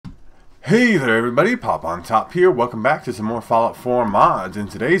Hey there everybody, Pop on Top here. Welcome back to some more Fallout 4 mods. In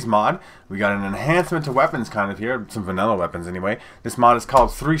today's mod, we got an enhancement to weapons kind of here, some vanilla weapons anyway. This mod is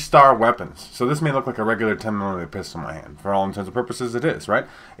called 3-star weapons. So this may look like a regular 10mm pistol in my hand. For all intents and purposes it is, right?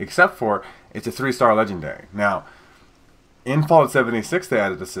 Except for, it's a 3-star legendary. Now, in Fallout 76 they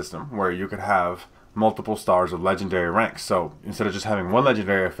added a system where you could have multiple stars of legendary ranks. So instead of just having one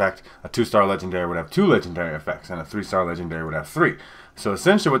legendary effect, a 2-star legendary would have 2 legendary effects, and a 3-star legendary would have 3. So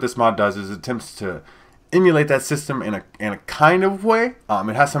essentially what this mod does is it attempts to emulate that system in a kind of way.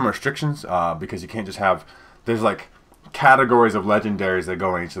 It has some restrictions because you can't just have, there's like categories of legendaries that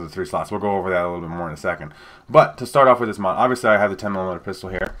go in each of the 3 slots. We'll go over that a little bit more in a second. But to start off with this mod, obviously I have the 10mm pistol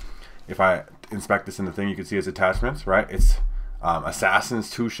here. If I inspect this in the thing, you can see its attachments, right? It's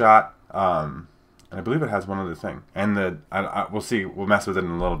Assassin's 2-shot, and I believe it has one other thing. And we'll see, we'll mess with it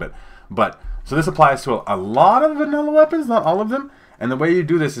in a little bit. But, so this applies to a lot of vanilla weapons, not all of them. And the way you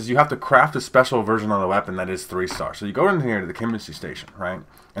do this is you have to craft a special version of the weapon that is 3-star. So you go in here to the chemistry station, right?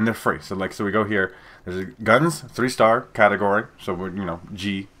 And they're free. So we go here. There's guns, 3-star category. So we're,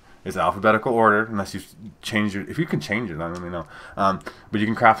 G is alphabetical order, unless you change it. If you can change it, I don't really know. But you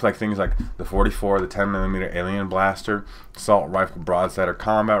can craft like things like the 44, the 10mm alien blaster, assault rifle, broadside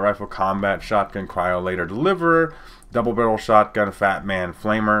combat rifle, combat shotgun, cryo laser deliverer, double barrel shotgun, fat man,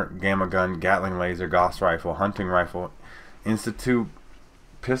 flamer, gamma gun, Gatling laser, Gauss rifle, hunting rifle, Institute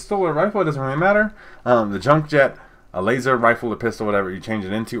pistol or rifle, it doesn't really matter. The junk jet, a laser rifle, a pistol, whatever you change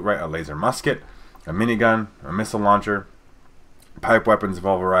it into, right? A laser musket, a minigun, a missile launcher, pipe weapons of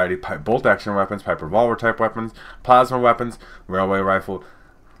all variety, pipe bolt action weapons, pipe revolver type weapons, plasma weapons, railway rifle,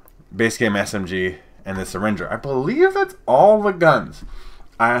 base game SMG, and the syringer. I believe that's all the guns.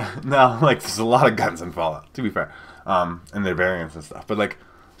 Now, there's a lot of guns in Fallout, to be fair, and their variants and stuff. But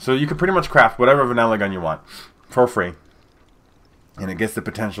so you can pretty much craft whatever vanilla gun you want for free. And it gets the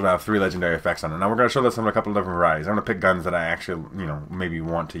potential to have 3 legendary effects on it. Now we're going to show this in a couple of different varieties. I'm going to pick guns that I actually, maybe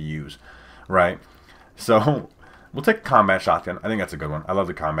want to use, right? So we'll take a combat shotgun. I think that's a good one. I love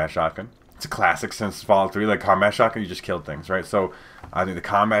the combat shotgun. It's a classic since Fallout 3. Like combat shotgun, you just killed things, right? So I think the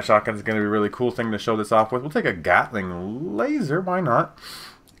combat shotgun is going to be a really cool thing to show this off with. We'll take a Gatling laser. Why not?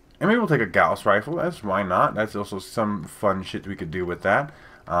 And maybe we'll take a Gauss rifle. That's why not. That's also some fun shit we could do with that.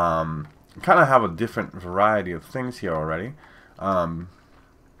 Kind of have a different variety of things here already. I'm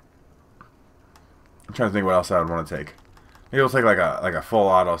trying to think what else I would want to take. Maybe we'll take like a full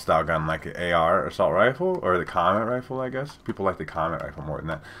auto style gun, like an AR assault rifle, or the combat rifle. I guess people like the combat rifle more than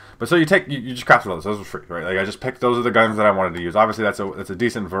that. But so you just crafted those were free, right? Like I just picked, those are the guns that I wanted to use. Obviously that's a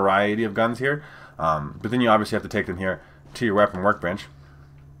decent variety of guns here. But then you obviously have to take them here to your weapon workbench.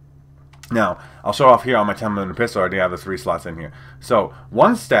 Now I'll show off here on my 10mm pistol. I already have the 3 slots in here. So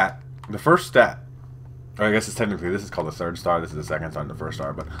one stat, the first stat. Or I guess it's technically, this is called the 3rd star, this is the 2nd star and the 1st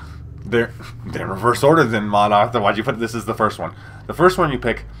star, but they're in reverse order then, mod author. Why'd you put this as the first one? The first one you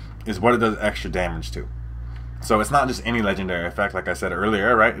pick is what it does extra damage to. So it's not just any legendary effect, like I said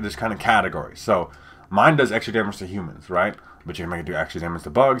earlier, right? There's kind of categories. So mine does extra damage to humans, right? But you can make it do extra damage to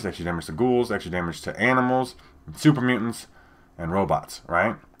bugs, extra damage to ghouls, extra damage to animals, super mutants, and robots,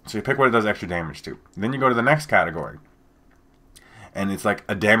 right? So you pick what it does extra damage to. Then you go to the next category. And it's like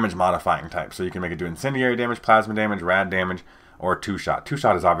a damage modifying type. So you can make it do incendiary damage, plasma damage, rad damage, or 2-shot.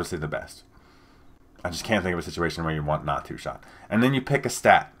 2-shot is obviously the best. I just can't think of a situation where you want not 2-shot. And then you pick a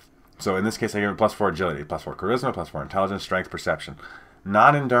stat. So in this case, I give it +4 agility, +4 charisma, +4 intelligence, strength, perception.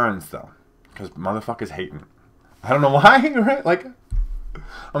 Not endurance though, because motherfuckers hating. I don't know why, right?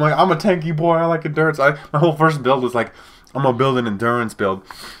 I'm a tanky boy. I like endurance. My whole first build was like, I'm gonna build an endurance build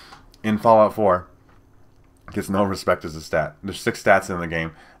in Fallout 4. Gets no respect as a stat. There's 6 stats in the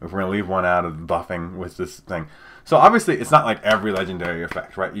game. If we're going to leave one out of buffing with this thing. So obviously it's not like every legendary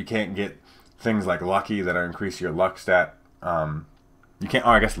effect, right? You can't get things like lucky that increase your luck stat. You can't,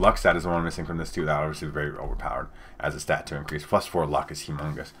 I guess luck stat is the one missing from this too. That obviously is very overpowered as a stat to increase. +4 luck is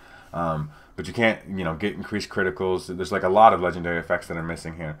humongous. But you can't, get increased criticals. There's like a lot of legendary effects that are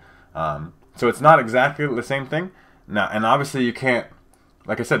missing here. So it's not exactly the same thing. Now, and obviously you can't,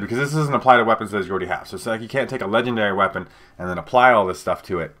 like I said, because this doesn't apply to weapons that you already have. So it's like you can't take a legendary weapon and then apply all this stuff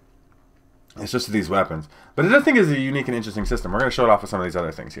to it. It's just these weapons. But I think it's a unique and interesting system. We're going to show it off with some of these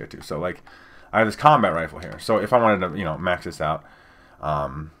other things here too. So I have this combat rifle here. So if I wanted to, max this out,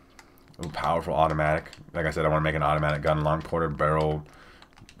 powerful automatic. Like I said, I want to make an automatic gun, long quarter barrel,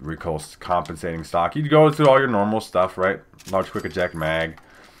 recoil compensating stock. You go through all your normal stuff, right? Large quick eject mag,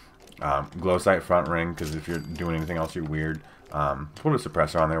 glow sight front ring, because if you're doing anything else, you're weird. Put a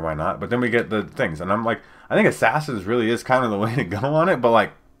suppressor on there, why not? But then we get the things, and I'm like, I think Assassins really is kind of the way to go on it,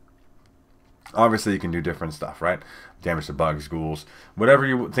 but Obviously, you can do different stuff, right? Damage to bugs, ghouls, whatever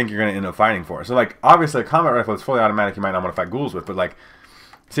you think you're going to end up fighting for. So, like, obviously, a combat rifle is fully automatic. You might not want to fight ghouls with, but, like,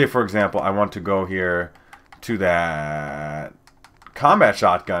 say, for example, I want to go here to that combat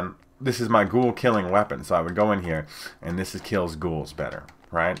shotgun. This is my ghoul-killing weapon, so I would go in here, and this kills ghouls better,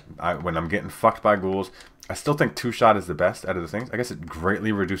 right? When I'm getting fucked by ghouls, I still think 2-shot is the best out of the things. I guess it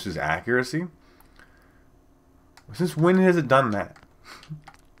greatly reduces accuracy. Since when has it done that?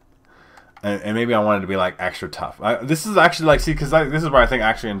 And maybe I wanted to be, like, extra tough. This is actually, like, see, because this is where I think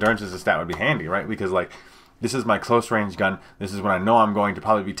actually endurance as a stat would be handy, right? Because, like, this is my close range gun. This is when I know I'm going to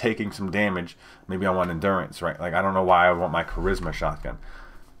probably be taking some damage. Maybe I want endurance, right? Like, I don't know why I want my charisma shotgun.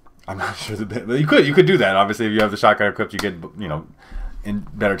 I'm not sure that you could do that. Obviously, if you have the shotgun equipped, you get, you know, in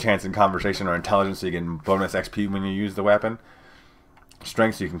better chance in conversation or intelligence, so you get bonus XP when you use the weapon.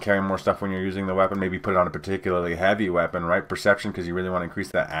 Strength, so you can carry more stuff when you're using the weapon. Maybe put it on a particularly heavy weapon, right? Perception, because you really want to increase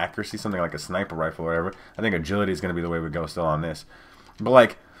that accuracy, something like a sniper rifle or whatever. I think agility is going to be the way we go still on this. But,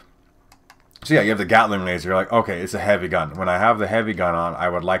 like, so yeah, you have the Gatling laser. You're like, okay, it's a heavy gun. When I have the heavy gun on, I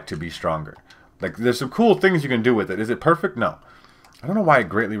would like to be stronger. Like, there's some cool things you can do with it. Is it perfect? No. I don't know why it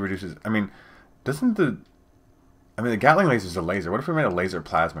greatly reduces. I mean, the Gatling laser is a laser. What if we made a laser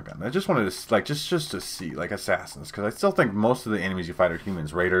plasma gun? I just wanted to, like, just to see, like, assassins, because I still think most of the enemies you fight are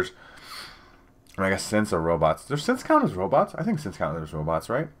humans, raiders. And I guess synths are robots. Does synths count as robots? I think synths count as robots,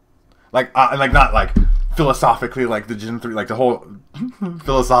 right? Like, and like not like philosophically, like the Gen 3, like the whole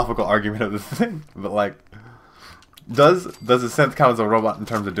philosophical argument of this thing, but like, does a synth count as a robot in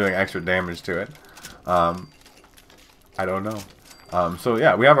terms of doing extra damage to it? I don't know. So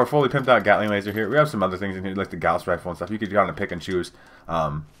yeah, we have our fully pimped out Gatling laser here. We have some other things in here, like the Gauss rifle and stuff. You could kind of pick and choose.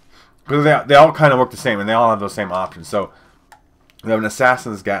 But they all kind of work the same, and they all have those same options. So we have an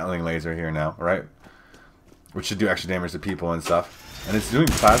assassin's Gatling laser here now, right? Which should do extra damage to people and stuff. And it's doing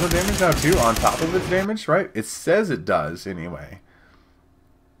plasma damage now too, on top of its damage, right? It says it does anyway.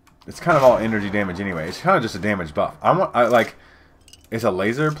 It's kind of all energy damage anyway. It's kind of just a damage buff. Like, it's a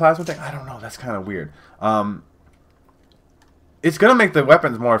laser plasma thing? I don't know. That's kind of weird. It's going to make the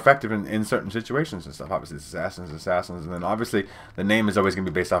weapons more effective in certain situations and stuff. Obviously, it's assassins. And then obviously, the name is always going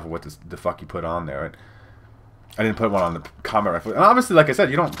to be based off of what the fuck you put on there, right? I didn't put one on the combat rifle. And obviously, like I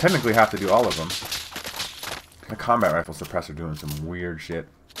said, you don't technically have to do all of them. The combat rifle suppressor doing some weird shit.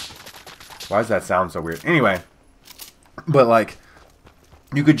 Why does that sound so weird? Anyway, but like,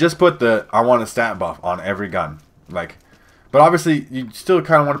 you could just put the I want a stat buff on every gun. Like, but obviously, you still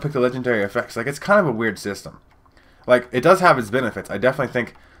kind of want to pick the legendary effects. Like, it's kind of a weird system. Like, it does have its benefits. I definitely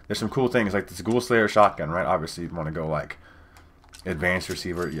think there's some cool things, like this Ghoul Slayer shotgun, right? Obviously, you'd want to go, like, advanced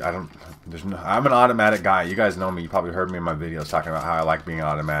receiver. I'm an automatic guy. You guys know me. You probably heard me in my videos talking about how I like being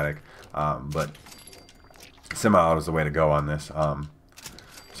automatic. But semi-auto is the way to go on this. So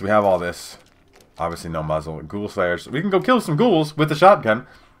we have all this. Obviously, no muzzle. Ghoul Slayers. We can go kill some ghouls with the shotgun,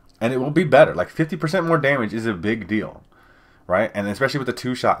 and it will be better. Like, 50% more damage is a big deal. Right, and especially with the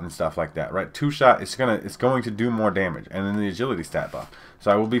 2-shot and stuff like that, right? 2-shot, it's going to do more damage, and then the agility stat buff,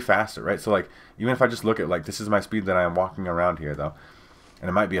 so I will be faster, right? So like, even if I just look at like this is my speed that I am walking around here though, and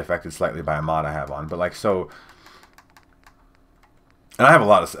it might be affected slightly by a mod I have on, but like so, and I have a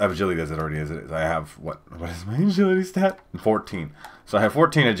lot of agility as it already is. I have what is my agility stat? 14. So I have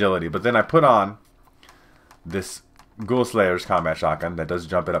 14 agility, but then I put on this Ghoul Slayer's combat shotgun that does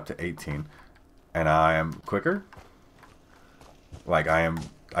jump it up to 18, and I am quicker. Like,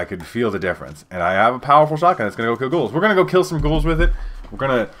 I could feel the difference. And I have a powerful shotgun that's going to go kill ghouls. We're going to go kill some ghouls with it. We're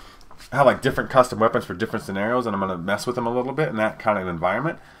going to have, like, different custom weapons for different scenarios, and I'm going to mess with them a little bit in that kind of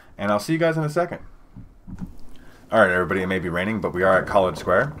environment. And I'll see you guys in a second. Alright, everybody, it may be raining, but we are at College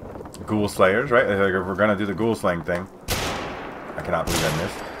Square. Ghoul Slayers, right? We're going to do the ghoul slaying thing. I cannot believe I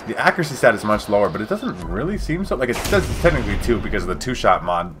missed. The accuracy stat is much lower, but it doesn't really seem so. Like, it says it's technically 2 because of the 2-shot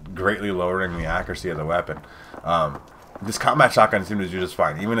mod greatly lowering the accuracy of the weapon. This combat shotgun seems to do just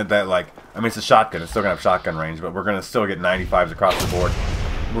fine. Even at that, like, I mean, it's a shotgun. It's still going to have shotgun range, but we're going to still get 95s across the board.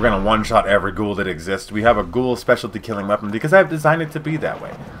 We're going to one-shot every ghoul that exists. We have a ghoul specialty killing weapon because I've designed it to be that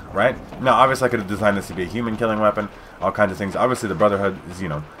way, right? Now, obviously, I could have designed this to be a human killing weapon, all kinds of things. Obviously, the Brotherhood is, you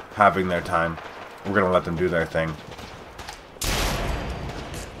know, having their time. We're going to let them do their thing.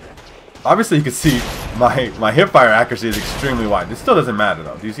 Obviously, you can see my hipfire accuracy is extremely wide. This still doesn't matter,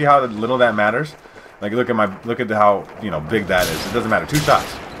 though. Do you see how little that matters? Like, look at how, you know, big that is. It doesn't matter. 2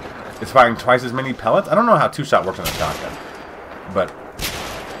 shots. It's firing twice as many pellets. I don't know how 2-shot works on a shotgun, but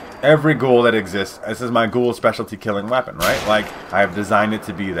every ghoul that exists, this is my ghoul specialty killing weapon, right? Like, I have designed it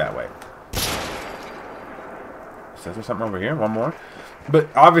to be that way. Is there something over here? One more. But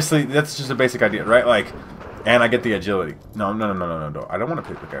obviously, that's just a basic idea, right? Like, And I get the agility. No, no, no, no, no, no. I don't want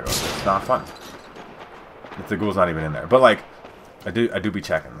to pick arrows. It's not fun. If the ghoul's not even in there. But like, I do be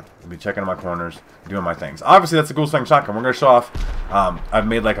checking. I be checking my corners, doing my things. Obviously, that's a ghoul sling shotgun. We're gonna show off. I've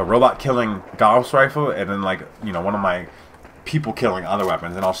made like a robot killing ghouls rifle, and then like one of my people killing other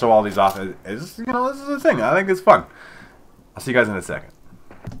weapons, and I'll show all these off. It's, this is a thing. I think it's fun. I'll see you guys in a second.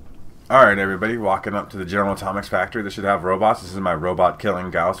 Alright everybody, walking up to the General Atomics factory. This should have robots. This is my robot killing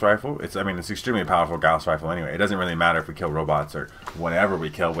Gauss rifle. It's extremely powerful Gauss rifle anyway. It doesn't really matter if we kill robots or whatever we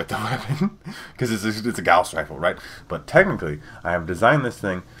kill with the weapon. Because it's a Gauss rifle, right? But technically, I have designed this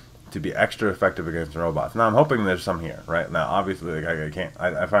thing to be extra effective against robots. Now I'm hoping there's some here, right? Now obviously like, I can't,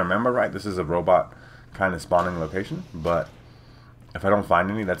 if I remember right, this is a robot kind of spawning location. But if I don't find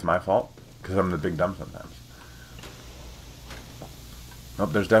any, that's my fault. Because I'm the big dumb sometimes.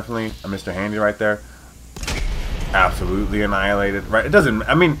 Nope, there's definitely a Mr. Handy right there. Absolutely annihilated. Right? It doesn't.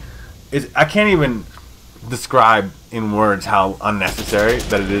 I can't even describe in words how unnecessary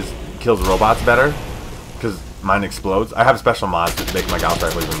that it is. Kills robots better because mine explodes. I have special mods that make my Gauss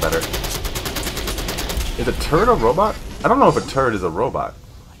rifle even better. Is a turret a robot? I don't know if a turret is a robot.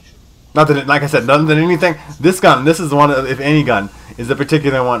 Not that, like I said, nothing than anything. This gun, this is the one. If any gun is the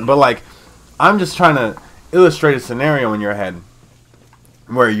particular one, but like, I'm just trying to illustrate a scenario in your head.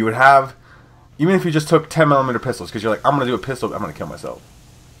 Where you would have, even if you just took 10mm pistols, because you're like, I'm going to do a pistol, I'm going to kill myself.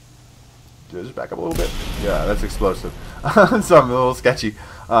 Dude, just back up a little bit. Yeah, that's explosive. So I'm a little sketchy.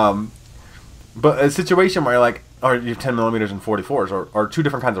 But a situation where you're like, or you have 10mm and 44s, or two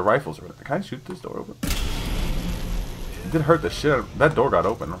different kinds of rifles. Can I shoot this door open? It did hurt the shit out of, that door got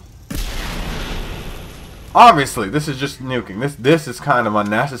open. Obviously, this is just nuking. This is kind of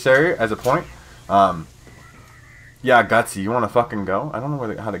unnecessary as a point. Yeah, Gutsy, you want to fucking go? I don't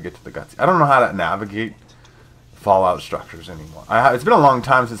know how to get to the Gutsy. I don't know how to navigate Fallout structures anymore. It's been a long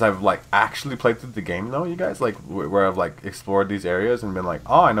time since I've like actually played through the game though, you guys. Like where I've like explored these areas and been like,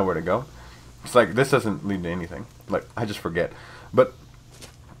 oh, I know where to go. It's like this doesn't lead to anything. Like I just forget. But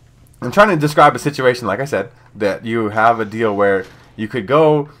I'm trying to describe a situation, like I said, that you have a deal where you could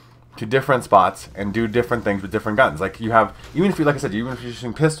go to different spots and do different things with different guns. Like you have, even if you, like I said, even if you're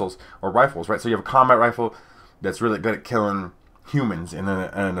using pistols or rifles, right? So you have a combat rifle that's really good at killing humans, and then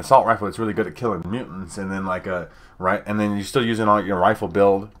an assault rifle that's really good at killing mutants, and then like and then you're still using all your rifle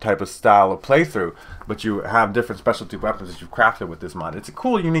build type of style of playthrough, but you have different specialty weapons that you've crafted with this mod. It's a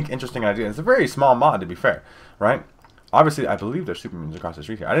cool, unique, interesting idea. It's a very small mod, to be fair, right? Obviously, I believe there's super mutants across the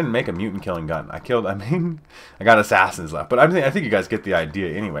street here. I didn't make a mutant killing gun. I got assassins left, but I think you guys get the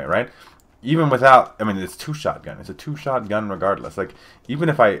idea anyway, right? Even without, it's two-shot gun. It's a two-shot gun regardless. Like even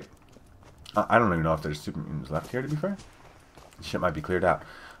if I don't even know if there's super mutants left here, to be fair. Shit might be cleared out.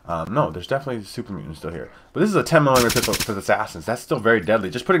 No, there's definitely super mutants still here. But this is a 10mm pistol for the assassins. That's still very deadly.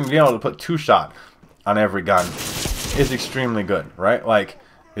 Just being able to put two-shot on every gun is extremely good, right? Like,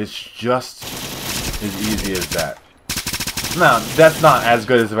 it's just as easy as that. Now, that's not as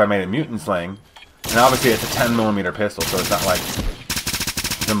good as if I made a mutant slaying. And obviously it's a 10mm pistol, so it's not like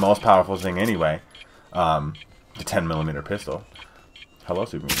the most powerful thing anyway. The 10mm pistol. Hello,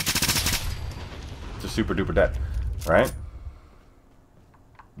 super mutant. It's a super duper dead, right?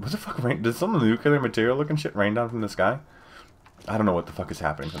 What the fuck rain? Did some nuclear material looking shit rain down from the sky? I don't know what the fuck is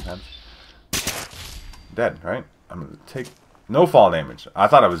happening sometimes. Dead, right? I'm gonna take no fall damage. I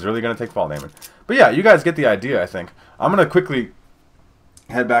thought I was really gonna take fall damage. But yeah, you guys get the idea, I think. I'm gonna quickly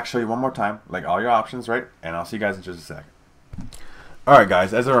head back, show you one more time, like all your options, right? And I'll see you guys in just a second. Alright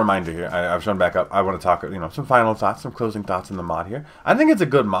guys, as a reminder here, I've shown back up, I want to talk, some final thoughts, some closing thoughts in the mod here. I think it's a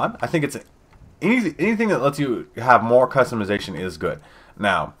good mod. I think it's anything that lets you have more customization is good.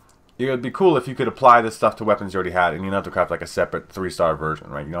 Now, it would be cool if you could apply this stuff to weapons you already had, and you don't have to craft like a separate 3-star version,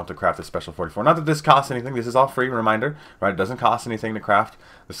 right? You don't have to craft a special 44. Not that this costs anything. This is all free, reminder, right? It doesn't cost anything to craft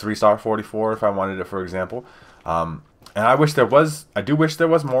this 3-star 44 if I wanted it, for example. And I do wish there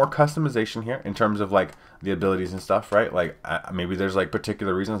was more customization here in terms of like the abilities and stuff, right? Like maybe there's like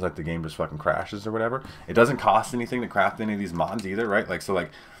particular reasons, like the game just fucking crashes or whatever. It doesn't cost anything to craft any of these mods either, right? Like so,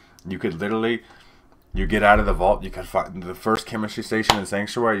 like you could literally. You get out of the vault, you could find the first chemistry station in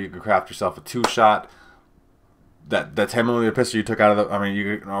Sanctuary, you could craft yourself a 2-shot. That 10mm pistol you took out of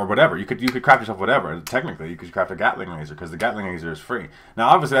the, or whatever. You could craft yourself whatever. Technically, you could craft a Gatling laser, because the Gatling laser is free. Now,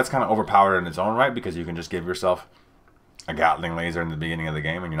 obviously, that's kind of overpowered in its own right, because you can just give yourself a Gatling laser in the beginning of the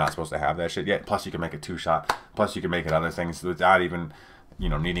game, and you're not supposed to have that shit yet. Plus, you can make a 2-shot. Plus, you can make it other things without even,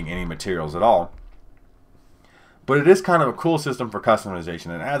 needing any materials at all. But it is kind of a cool system for customization,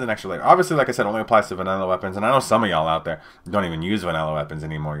 and it adds an extra layer. Obviously, like I said, it only applies to vanilla weapons, and I know some of y'all out there don't even use vanilla weapons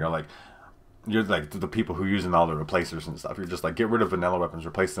anymore. You're like the people who are using all the replacers and stuff. You're just like, get rid of vanilla weapons,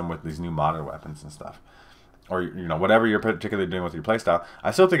 replace them with these new modern weapons and stuff. or whatever you're particularly doing with your playstyle,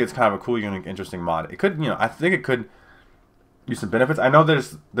 I still think it's kind of a cool, unique, interesting mod. It could, I think it could use some benefits. I know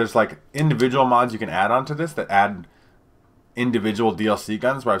there's like individual mods you can add onto this that add individual DLC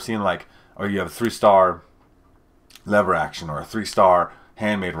guns, where I've seen like, or you have a 3-star lever action or a 3-star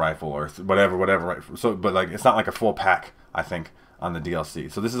handmade rifle or whatever, right? So, but like it's not like a full pack, I think, on the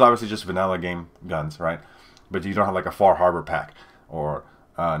DLC. So this is obviously just vanilla game guns, right? But you don't have like a Far Harbor pack or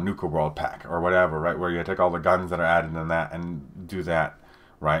Nuka World pack or whatever, right? Where you take all the guns that are added in that and do that,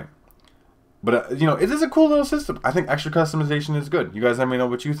 right? But it is a cool little system. I think extra customization is good. You guys let me know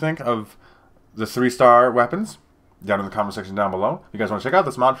what you think of the 3-star weapons down in the comment section down below. If you guys want to check out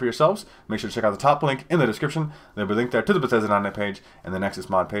this mod for yourselves, make sure to check out the top link in the description. There'll be a link there to the Bethesda.net page and the Nexus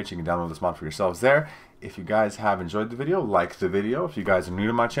mod page. You can download this mod for yourselves there. If you guys have enjoyed the video, like the video. If you guys are new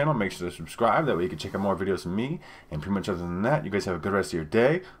to my channel, make sure to subscribe. That way you can check out more videos from me. And pretty much other than that, you guys have a good rest of your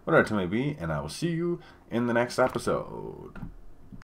day, whatever it may be, and I will see you in the next episode.